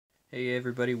Hey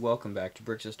everybody, welcome back to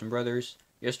Brick System Brothers.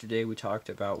 Yesterday we talked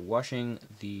about washing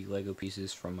the Lego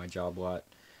pieces from my job lot,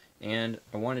 and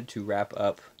I wanted to wrap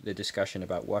up the discussion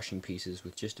about washing pieces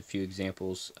with just a few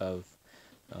examples of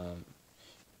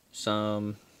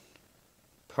some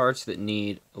parts that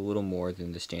need a little more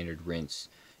than the standard rinse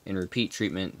and repeat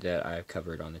treatment that I've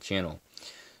covered on the channel.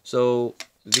 So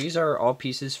these are all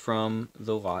pieces from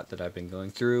the lot that I've been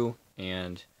going through,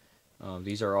 and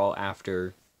these are all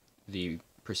after the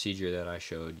procedure that I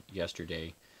showed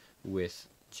yesterday with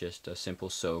just a simple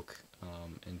soak,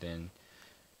 and then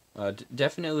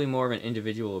definitely more of an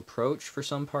individual approach for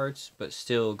some parts, but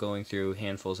still going through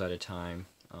handfuls at a time.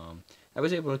 I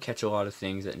was able to catch a lot of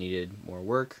things that needed more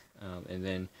work, and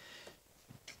then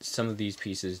some of these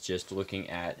pieces just looking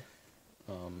at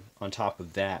on top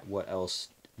of that, what else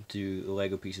do the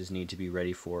Lego pieces need to be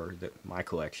ready for my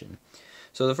collection.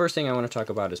 So the first thing I want to talk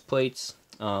about is plates.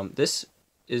 This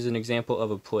is an example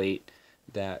of a plate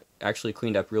that actually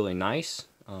cleaned up really nice.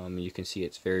 You can see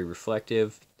it's very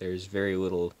reflective. There's very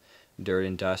little dirt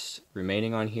and dust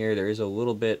remaining on here. There is a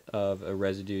little bit of a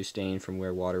residue stain from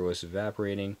where water was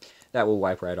evaporating. That will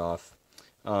wipe right off.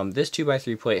 This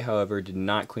 2x3 plate, however, did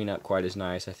not clean up quite as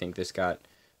nice. I think this got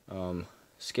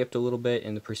skipped a little bit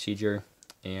in the procedure,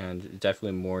 and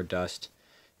definitely more dust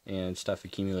and stuff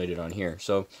accumulated on here.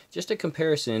 So just a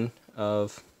comparison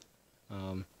of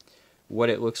what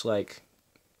it looks like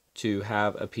to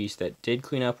have a piece that did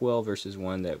clean up well versus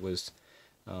one that was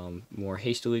more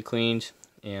hastily cleaned.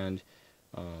 And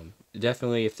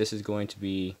definitely, if this is going to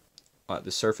be at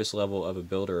the surface level of a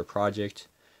build or a project,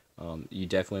 you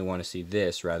definitely want to see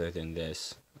this rather than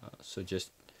this. So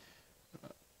just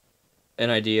an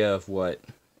idea of what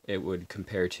it would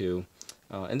compare to.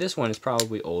 And this one is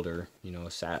probably older,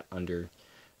 sat under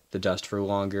the dust for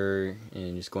longer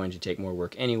and is going to take more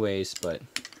work anyways, but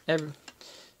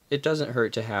it doesn't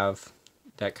hurt to have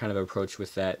that kind of approach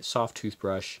with that soft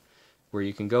toothbrush where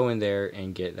you can go in there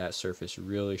and get that surface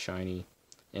really shiny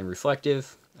and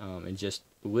reflective, and just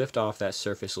lift off that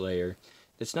surface layer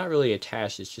that's not really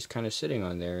attached, it's just kind of sitting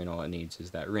on there, and all it needs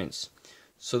is that rinse.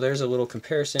 So there's a little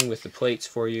comparison with the plates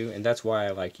for you, and that's why I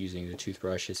like using the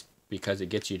toothbrush, is because it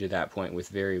gets you to that point with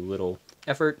very little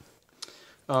effort.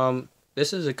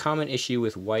 This is a common issue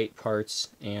with white parts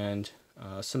and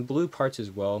some blue parts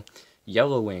as well.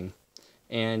 Yellowing.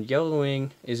 And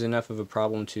yellowing is enough of a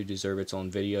problem to deserve its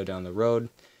own video down the road.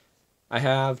 I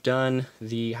have done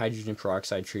the hydrogen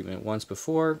peroxide treatment once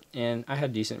before, and I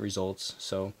had decent results,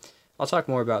 so I'll talk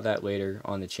more about that later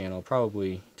on the channel,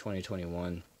 probably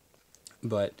 2021.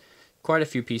 But quite a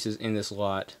few pieces in this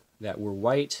lot that were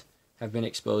white have been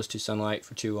exposed to sunlight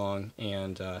for too long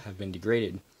and have been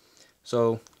degraded.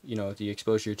 So, the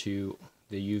exposure to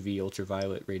the UV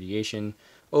ultraviolet radiation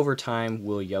over time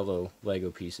will yellow Lego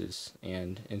pieces,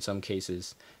 and in some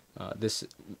cases, this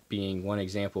being one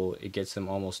example, it gets them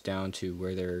almost down to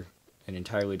where they're an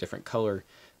entirely different color,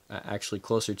 actually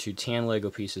closer to tan Lego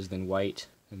pieces than white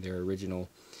in their original.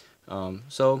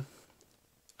 So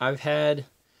I've had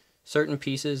certain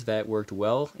pieces that worked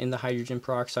well in the hydrogen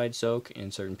peroxide soak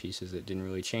and certain pieces that didn't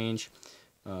really change.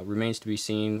 Remains to be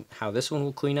seen how this one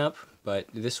will clean up, but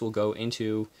this will go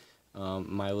into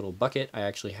my little bucket. I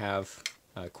actually have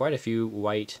quite a few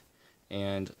white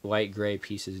and light gray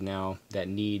pieces now that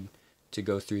need to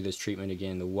go through this treatment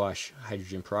again, the wash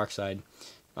hydrogen peroxide.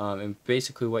 And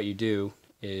basically what you do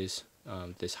is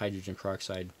this hydrogen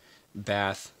peroxide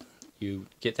bath, you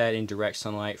get that in direct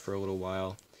sunlight for a little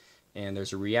while, and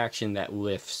there's a reaction that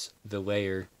lifts the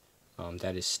layer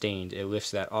that is stained. It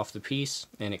lifts that off the piece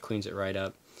and it cleans it right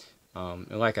up.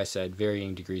 And like I said,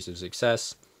 varying degrees of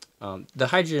success. The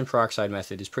hydrogen peroxide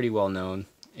method is pretty well known,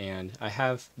 and I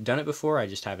have done it before, I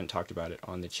just haven't talked about it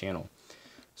on the channel.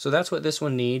 So that's what this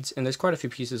one needs, and there's quite a few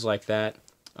pieces like that.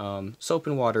 Soap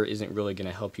and water isn't really going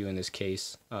to help you in this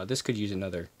case. This could use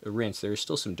a rinse. There's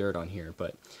still some dirt on here,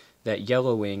 but that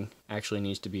yellowing actually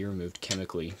needs to be removed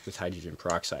chemically with hydrogen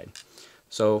peroxide.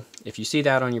 So if you see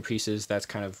that on your pieces, that's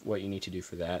kind of what you need to do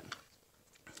for that.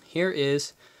 Here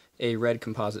is a red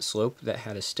composite slope that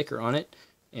had a sticker on it,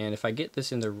 and if I get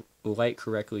this in the light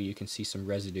correctly, you can see some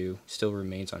residue still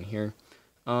remains on here.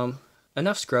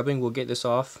 Enough scrubbing will get this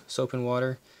off, soap and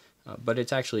water, but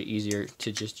it's actually easier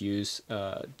to just use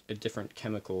a different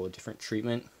chemical, a different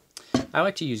treatment. I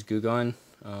like to use Goo Gone.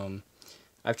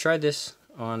 I've tried this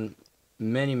on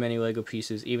many Lego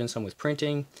pieces, even some with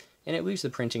printing, and it leaves the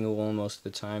printing alone most of the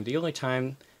time. The only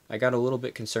time I got a little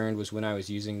bit concerned was when I was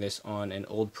using this on an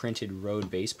old printed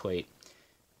road base plate,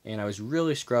 and I was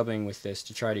really scrubbing with this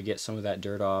to try to get some of that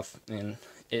dirt off, and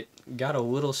it got a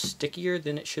little stickier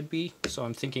than it should be, so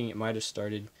I'm thinking it might have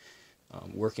started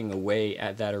working away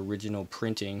at that original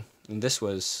printing. And this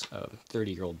was a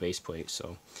 30-year-old base plate,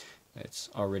 so it's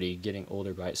already getting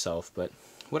older by itself. But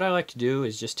what I like to do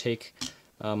is just take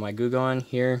my glue gun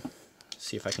here,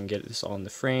 see if I can get this all in the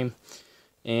frame,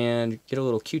 and get a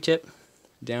little Q-tip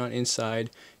down inside.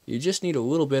 You just need a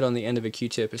little bit on the end of a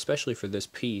Q-tip, especially for this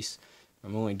piece.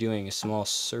 I'm only doing a small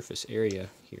surface area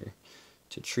here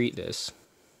to treat this.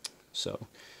 So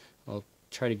I'll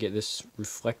try to get this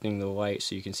reflecting the light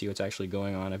so you can see what's actually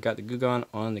going on. I've got the glue gun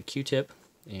on the Q-tip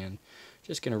and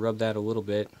just going to rub that a little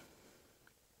bit.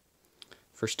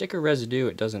 For sticker residue,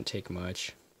 it doesn't take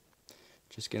much.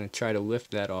 Just going to try to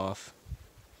lift that off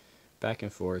back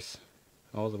and forth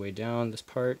all the way down this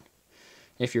part.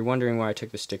 If you're wondering why I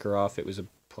took the sticker off, it was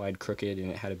applied crooked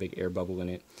and it had a big air bubble in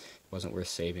it. It wasn't worth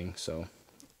saving, so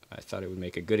I thought it would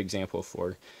make a good example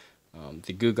for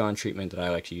the glue gun treatment that I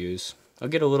like to use. I'll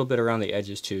get a little bit around the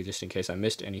edges too, just in case I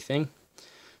missed anything.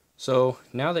 So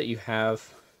now that you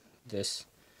have this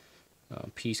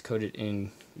piece coated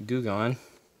in glue gun,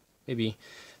 maybe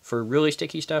for really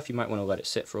sticky stuff you might want to let it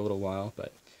sit for a little while,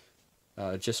 but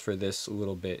just for this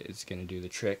little bit it's going to do the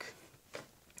trick.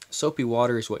 Soapy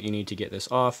water is what you need to get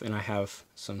this off, and I have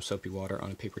some soapy water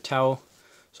on a paper towel,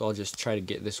 so I'll just try to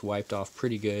get this wiped off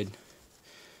pretty good.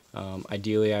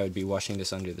 Ideally I would be washing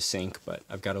this under the sink, but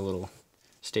I've got a little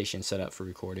station set up for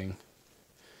recording.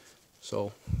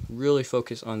 So really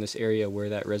focus on this area where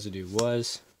that residue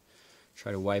was.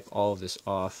 Try to wipe all of this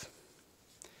off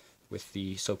with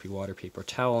the soapy water paper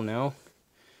towel now.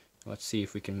 Let's see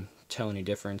if we can tell any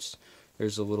difference.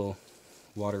 There's a little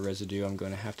water residue I'm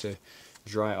going to have to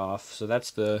dry off. So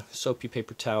that's the soapy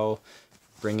paper towel.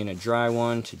 Bring in a dry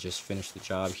one to just finish the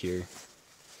job here.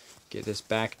 Get this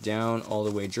back down all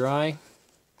the way dry,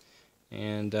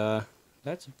 and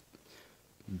that's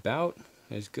about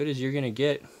as good as you're going to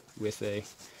get with a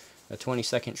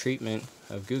 20-second treatment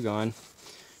of glue gun.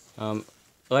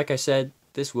 Like I said,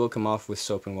 this will come off with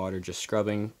soap and water just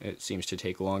scrubbing. It seems to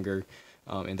take longer,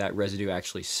 and that residue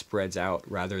actually spreads out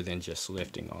rather than just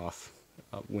lifting off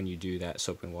when you do that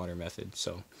soap and water method.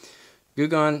 So glue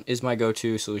gun is my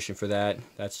go-to solution for that.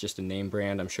 That's just a name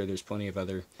brand. I'm sure there's plenty of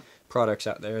other products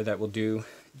out there that will do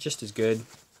just as good,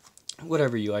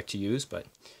 whatever you like to use. But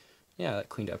yeah, that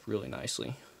cleaned up really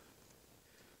nicely.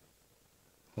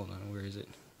 Hold on, where is it?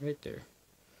 Right there.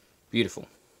 Beautiful.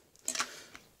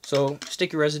 So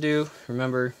sticky residue,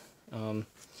 remember,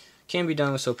 can be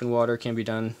done with soap and water, can be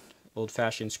done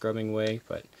old-fashioned scrubbing way,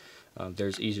 but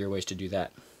there's easier ways to do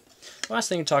that. Last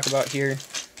thing to talk about here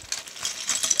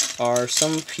are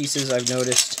some pieces I've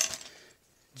noticed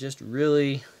just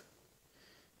really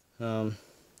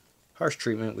harsh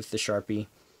treatment with the Sharpie,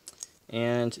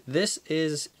 and this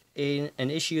is an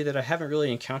issue that I haven't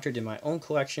really encountered in my own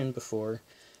collection before.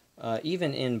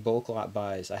 Even in bulk lot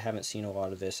buys, I haven't seen a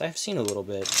lot of this. I've seen a little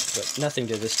bit, but nothing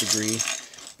to this degree.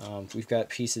 We've got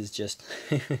pieces just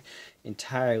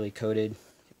entirely coated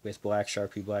with black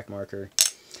Sharpie, black marker.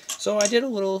 So I did a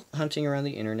little hunting around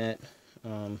the internet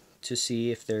to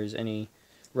see if there's any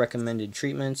recommended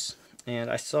treatments, and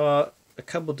I saw a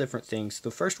couple different things.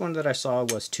 The first one that I saw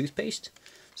was toothpaste.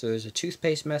 So there's a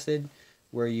toothpaste method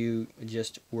where you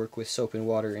just work with soap and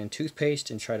water and toothpaste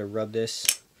and try to rub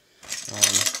this,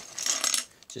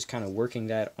 just kind of working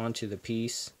that onto the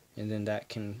piece, and then that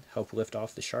can help lift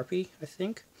off the Sharpie, I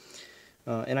think.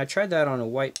 And I tried that on a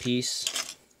white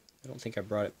piece. I don't think I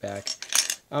brought it back.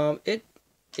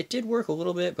 It did work a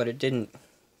little bit, but it didn't,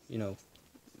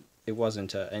 it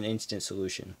wasn't an instant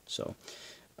solution. So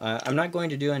I'm not going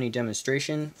to do any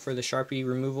demonstration for the Sharpie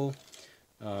removal.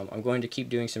 I'm going to keep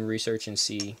doing some research and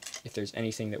see if there's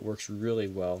anything that works really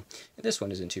well. And this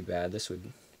one isn't too bad. This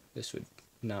would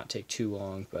not take too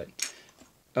long, but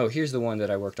oh, here's the one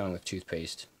that I worked on with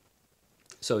toothpaste.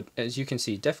 So as you can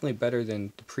see, definitely better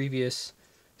than the previous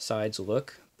sides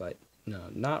look, but no,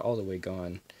 not all the way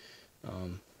gone,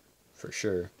 for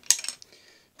sure.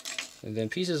 And then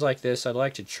pieces like this, I'd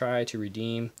like to try to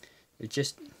redeem. It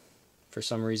just, for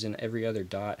some reason, every other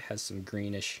dot has some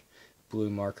greenish blue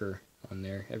marker on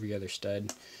there, every other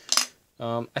stud.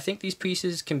 I think these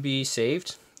pieces can be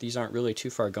saved. These aren't really too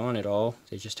far gone at all.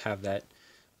 They just have that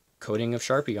coating of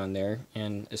Sharpie on there,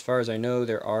 and as far as I know,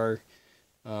 there are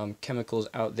chemicals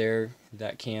out there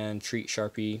that can treat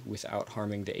Sharpie without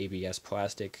harming the ABS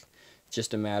plastic.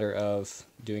 Just a matter of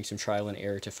doing some trial and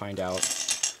error to find out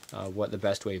what the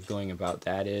best way of going about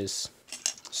that is.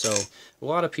 So a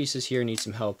lot of pieces here need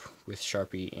some help with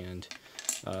Sharpie and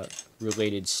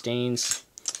related stains.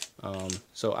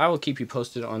 So I will keep you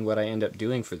posted on what I end up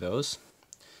doing for those.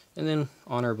 And then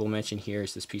honorable mention here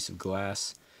is this piece of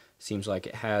glass. seems like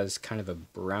it has kind of a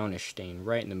brownish stain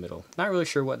right in the middle. Not really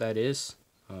sure what that is.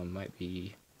 Might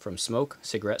be from smoke,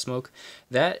 cigarette smoke.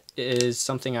 That is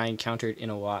something I encountered in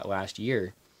a lot last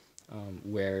year,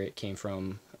 where it came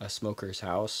from a smoker's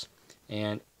house,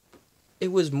 and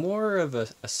it was more of a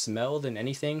smell than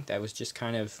anything that was just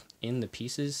kind of in the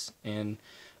pieces, and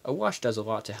a wash does a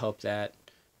lot to help that.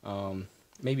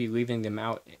 Maybe leaving them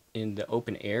out in the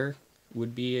open air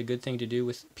would be a good thing to do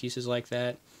with pieces like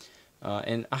that.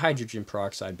 And a hydrogen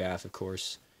peroxide bath, of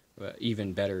course,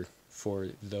 even better for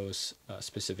those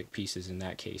specific pieces in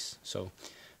that case. So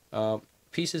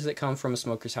pieces that come from a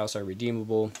smoker's house are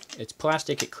redeemable. It's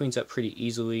plastic, it cleans up pretty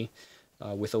easily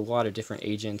with a lot of different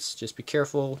agents. Just be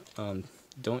careful.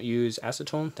 Don't use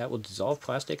acetone, that will dissolve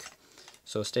plastic.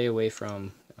 So stay away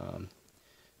from,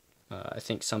 I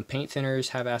think some paint thinners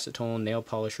have acetone, nail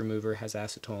polish remover has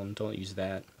acetone, don't use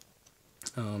that.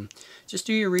 Just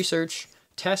do your research,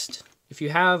 test. If you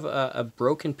have a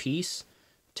broken piece,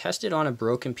 test it on a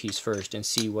broken piece first and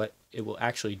see what it will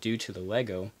actually do to the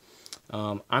Lego.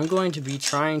 I'm going to be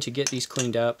trying to get these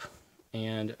cleaned up,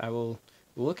 and I will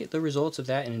look at the results of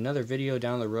that in another video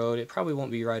down the road. It probably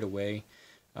won't be right away.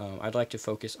 I'd like to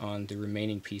focus on the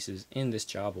remaining pieces in this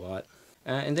job lot.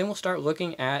 And then we'll start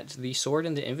looking at the sword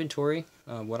in the inventory,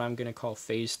 what I'm going to call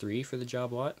phase 3 for the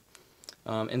job lot.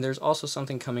 And there's also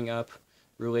something coming up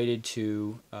related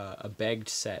to a begged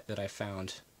set that I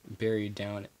found buried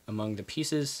down among the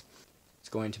pieces. It's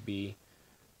going to be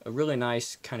a really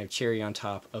nice kind of cherry on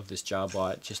top of this job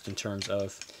lot, just in terms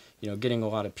of, you know, getting a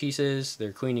lot of pieces.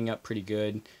 They're cleaning up pretty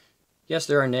good. Yes,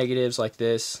 there are negatives like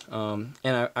this, and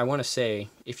I want to say,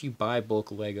 if you buy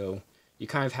bulk Lego, you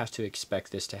kind of have to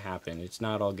expect this to happen. It's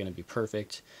not all going to be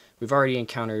perfect. We've already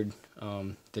encountered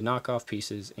the knockoff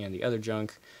pieces and the other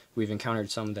junk. We've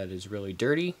encountered some that is really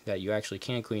dirty that you actually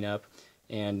can clean up,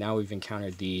 and now we've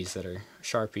encountered these that are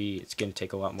Sharpie. It's going to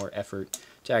take a lot more effort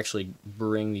to actually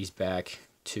bring these back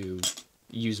to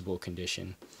usable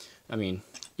condition. I mean,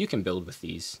 you can build with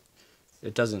these.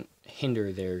 It doesn't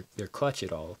hinder their clutch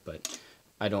at all, but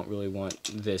I don't really want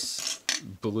this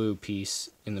blue piece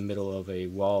in the middle of a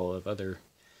wall of other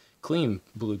clean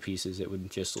blue pieces. It would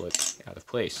just look out of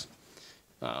place.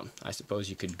 I suppose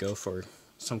you could go for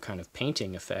some kind of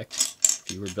painting effect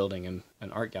if you were building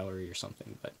an art gallery or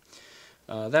something, but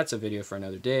that's a video for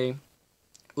another day.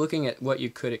 Looking at what you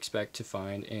could expect to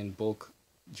find in bulk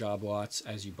job lots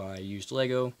as you buy used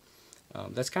Lego.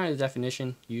 That's kind of the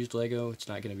definition, used Lego. It's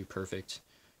not going to be perfect.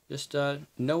 Just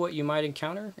know what you might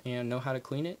encounter and know how to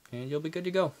clean it, and you'll be good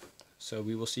to go. So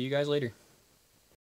we will see you guys later.